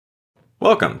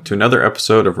Welcome to another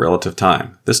episode of Relative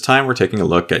Time. This time we're taking a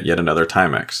look at yet another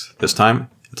Timex. This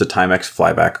time, it's a Timex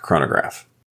Fly-Back Chronograph.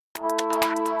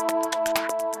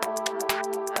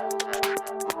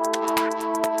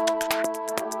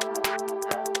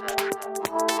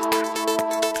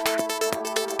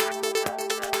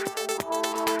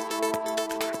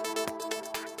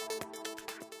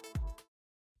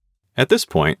 At this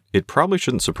point, it probably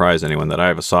shouldn't surprise anyone that I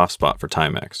have a soft spot for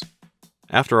Timex.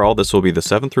 After all, this will be the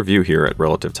 7th review here at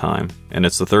Relative Time, and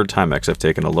it's the 3rd Timex I've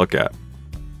taken a look at.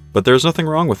 But there's nothing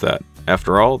wrong with that.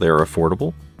 After all, they are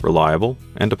affordable, reliable,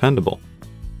 and dependable.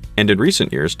 And in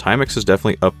recent years, Timex has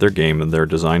definitely upped their game in their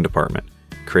design department,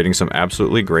 creating some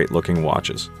absolutely great looking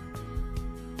watches.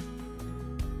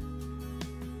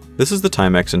 This is the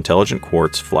Timex Intelligent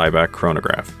Quartz Fly-Back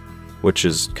Chronograph, which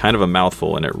is kind of a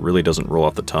mouthful and it really doesn't roll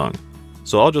off the tongue.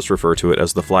 So I'll just refer to it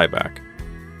as the Fly-Back.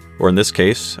 Or in this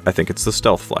case, I think it's the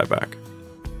Stealth Fly-Back.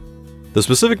 The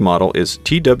specific model is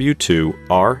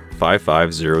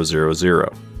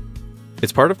TW2R55000.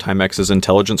 It's part of Timex's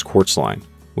Intelligence Quartz line,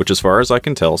 which as far as I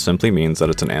can tell simply means that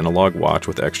it's an analog watch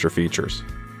with extra features.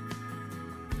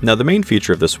 Now the main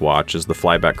feature of this watch is the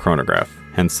Fly-Back Chronograph,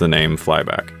 hence the name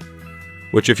Fly-Back,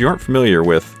 which if you aren't familiar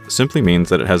with, simply means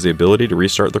that it has the ability to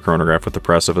restart the chronograph with the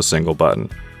press of a single button,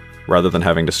 rather than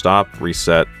having to stop,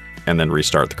 reset, and then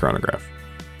restart the chronograph.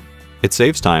 It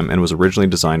saves time and was originally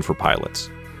designed for pilots.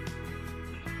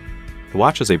 The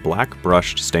watch has a black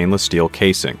brushed stainless steel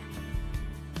casing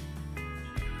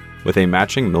with a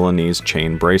matching Milanese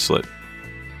chain bracelet.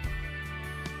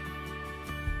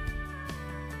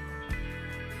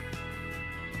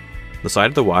 The side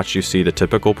of the watch you see the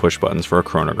typical push buttons for a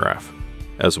chronograph,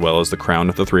 as well as the crown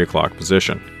at the 3 o'clock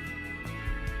position.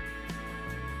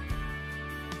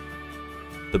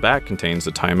 The back contains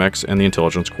the Timex and the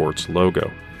Intelligence Quartz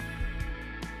logo.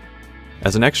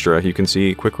 As an extra, you can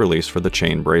see quick release for the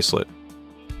chain bracelet.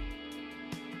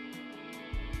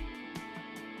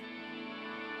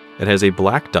 It has a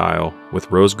black dial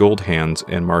with rose gold hands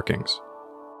and markings,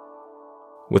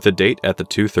 with a date at the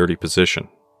 2:30 position.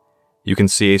 You can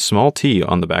see a small T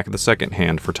on the back of the second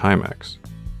hand for Timex.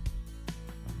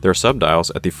 There are subdials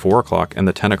at the 4 o'clock and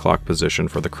the 10 o'clock position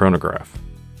for the chronograph,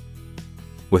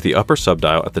 with the upper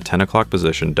subdial at the 10 o'clock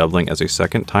position doubling as a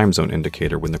second time zone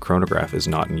indicator when the chronograph is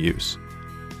not in use.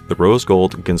 The rose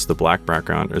gold against the black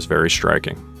background is very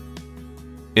striking.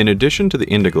 In addition to the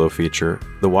Indiglo feature,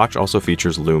 the watch also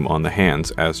features lume on the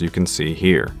hands, as you can see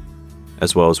here,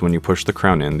 as well as when you push the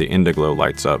crown in, the Indiglo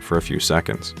lights up for a few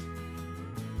seconds.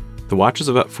 The watch is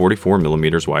about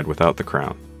 44mm wide without the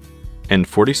crown, and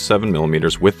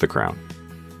 47mm with the crown.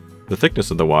 The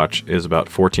thickness of the watch is about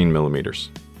 14mm,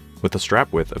 with a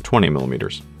strap width of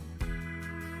 20mm.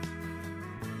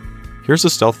 Here's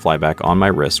the Stealth Fly-Back on my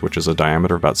wrist, which is a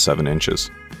diameter of about 7 inches.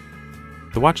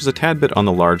 The watch is a tad bit on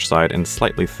the large side and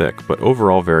slightly thick, but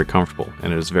overall very comfortable,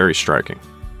 and it is very striking.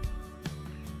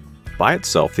 By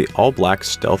itself, the all-black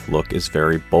stealth look is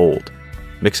very bold.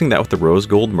 Mixing that with the rose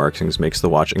gold markings makes the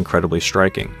watch incredibly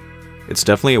striking. It's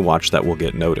definitely a watch that will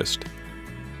get noticed.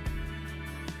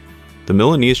 The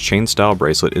Milanese chain-style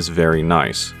bracelet is very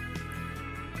nice.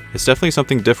 It's definitely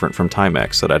something different from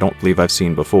Timex that I don't believe I've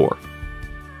seen before.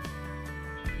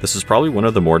 This is probably one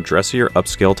of the more dressier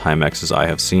upscale Timexes I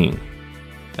have seen.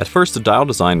 At first, the dial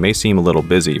design may seem a little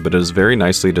busy, but it is very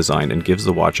nicely designed and gives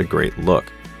the watch a great look.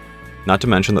 Not to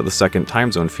mention that the second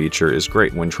time zone feature is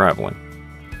great when traveling.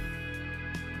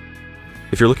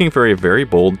 If you're looking for a very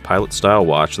bold pilot-style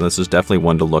watch, then this is definitely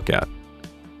one to look at.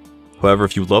 However,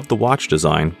 if you love the watch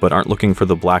design, but aren't looking for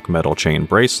the black metal chain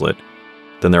bracelet,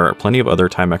 then there are plenty of other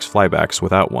Timex Flybacks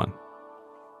without one.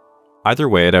 Either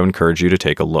way, I'd encourage you to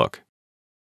take a look.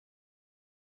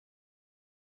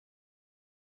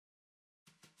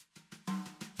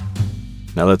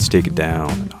 Now let's take it down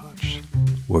a notch.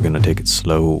 We're gonna take it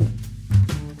slow.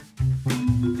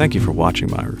 Thank you for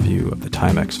watching my review of the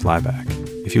Timex Fly-Back.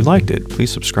 If you liked it, please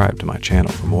subscribe to my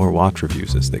channel for more watch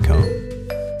reviews as they come.